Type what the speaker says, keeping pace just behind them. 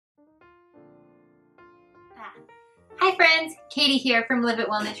Hi friends, Katie here from Live It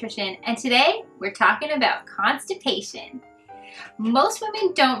Well Nutrition, and today we're talking about constipation. Most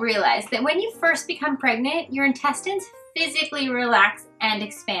women don't realize that when you first become pregnant, your intestines physically relax and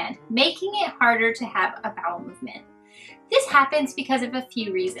expand, making it harder to have a bowel movement. This happens because of a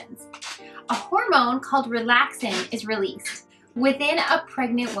few reasons. A hormone called relaxin is released within a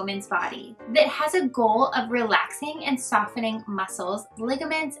pregnant woman's body that has a goal of relaxing and softening muscles,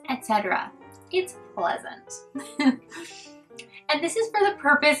 ligaments, etc. It's pleasant. And this is for the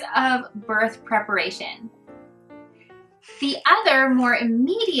purpose of birth preparation. The other, more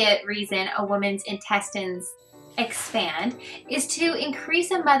immediate reason a woman's intestines expand is to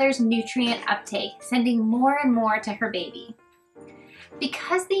increase a mother's nutrient uptake, sending more and more to her baby.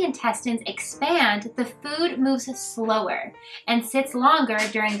 Because the intestines expand, the food moves slower and sits longer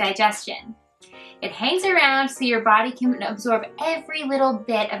during digestion. It hangs around so your body can absorb every little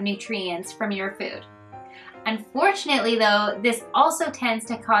bit of nutrients from your food. Unfortunately though, this also tends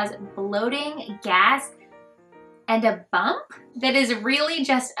to cause bloating, gas, and a bump that is really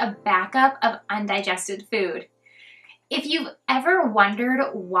just a backup of undigested food. If you've ever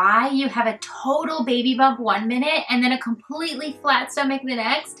wondered why you have a total baby bump one minute and then a completely flat stomach the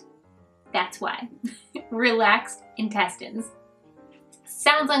next, that's why. Relaxed intestines.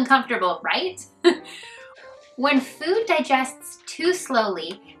 Sounds uncomfortable, right? When food digests too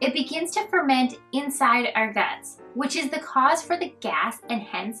slowly, it begins to ferment inside our guts, which is the cause for the gas and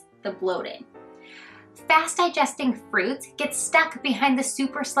hence the bloating. Fast digesting fruits get stuck behind the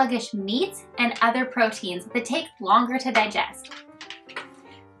super sluggish meats and other proteins that take longer to digest.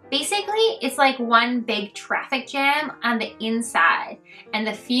 Basically, it's like one big traffic jam on the inside, and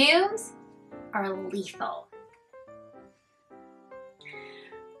the fumes are lethal.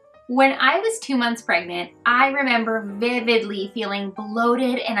 When I was 2 months pregnant, I remember vividly feeling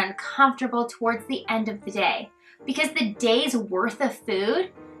bloated and uncomfortable towards the end of the day because the day's worth of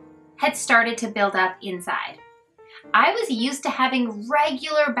food had started to build up inside. I was used to having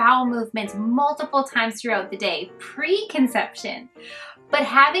regular bowel movements multiple times throughout the day, pre-conception. But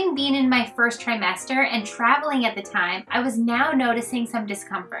having been in my first trimester and traveling at the time, I was now noticing some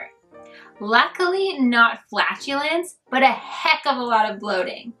discomfort. Luckily, not flatulence, but a heck of a lot of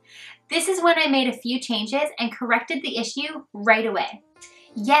bloating. This is when I made a few changes and corrected the issue right away.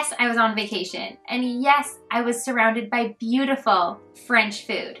 Yes, I was on vacation, and yes, I was surrounded by beautiful French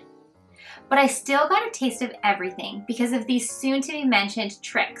food. But I still got a taste of everything because of these soon-to-be-mentioned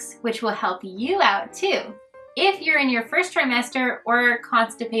tricks, which will help you out too, if you're in your first trimester or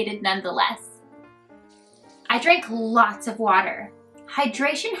constipated nonetheless. I drank lots of water.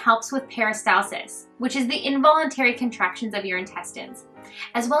 Hydration helps with peristalsis, which is the involuntary contractions of your intestines,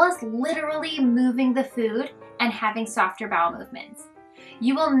 as well as literally moving the food and having softer bowel movements.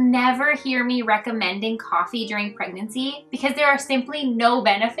 You will never hear me recommending coffee during pregnancy because there are simply no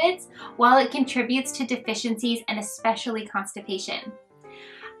benefits while it contributes to deficiencies and especially constipation.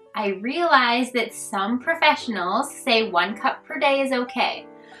 I realize that some professionals say 1 cup per day is okay,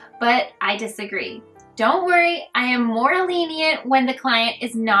 but I disagree. Don't worry, I am more lenient when the client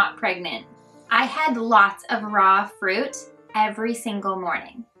is not pregnant. I had lots of raw fruit every single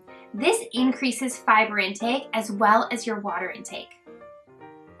morning. This increases fiber intake as well as your water intake.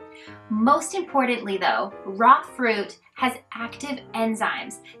 Most importantly though, raw fruit has active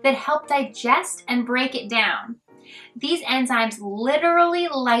enzymes that help digest and break it down. These enzymes literally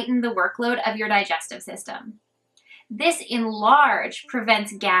lighten the workload of your digestive system. This in large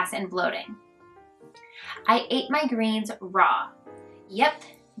prevents gas and bloating. I ate my greens raw. Yep,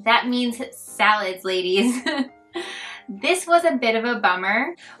 that means salads, ladies. This was a bit of a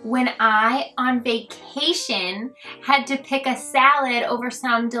bummer when I, on vacation, had to pick a salad over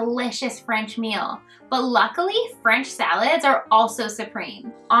some delicious French meal. But luckily, French salads are also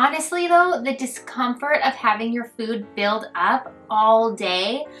supreme. Honestly though, the discomfort of having your food build up all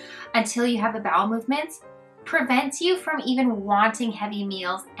day until you have the bowel movements prevents you from even wanting heavy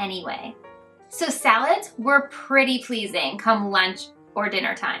meals anyway. So salads were pretty pleasing come lunch or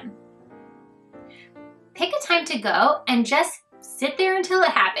dinner time. Pick a time to go and just sit there until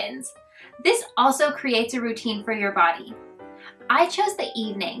it happens. This also creates a routine for your body. I chose the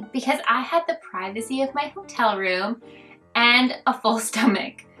evening because I had the privacy of my hotel room and a full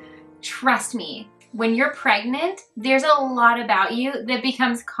stomach. Trust me, when you're pregnant, there's a lot about you that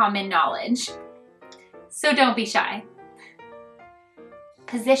becomes common knowledge. So don't be shy.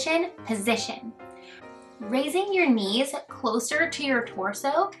 Position, position. Raising your knees closer to your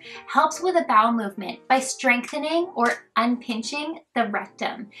torso helps with a bowel movement by strengthening or unpinching the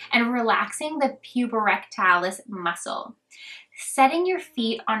rectum and relaxing the puborectalis muscle. Setting your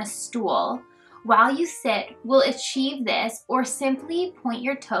feet on a stool While you sit, we'll achieve this, or simply point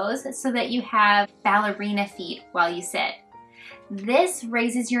your toes so that you have ballerina feet while you sit. This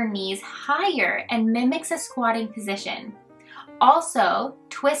raises your knees higher and mimics a squatting position. Also,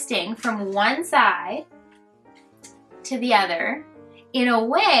 twisting from one side to the other, in a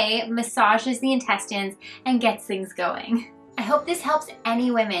way, massages the intestines and gets things going. I hope this helps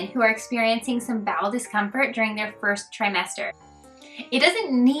any women who are experiencing some bowel discomfort during their first trimester. It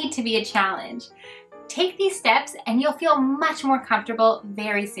doesn't need to be a challenge. Take these steps and you'll feel much more comfortable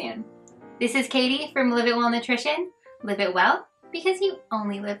very soon. This is Katie from Live It Well Nutrition. Live it well, because you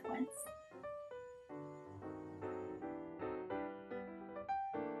only live once.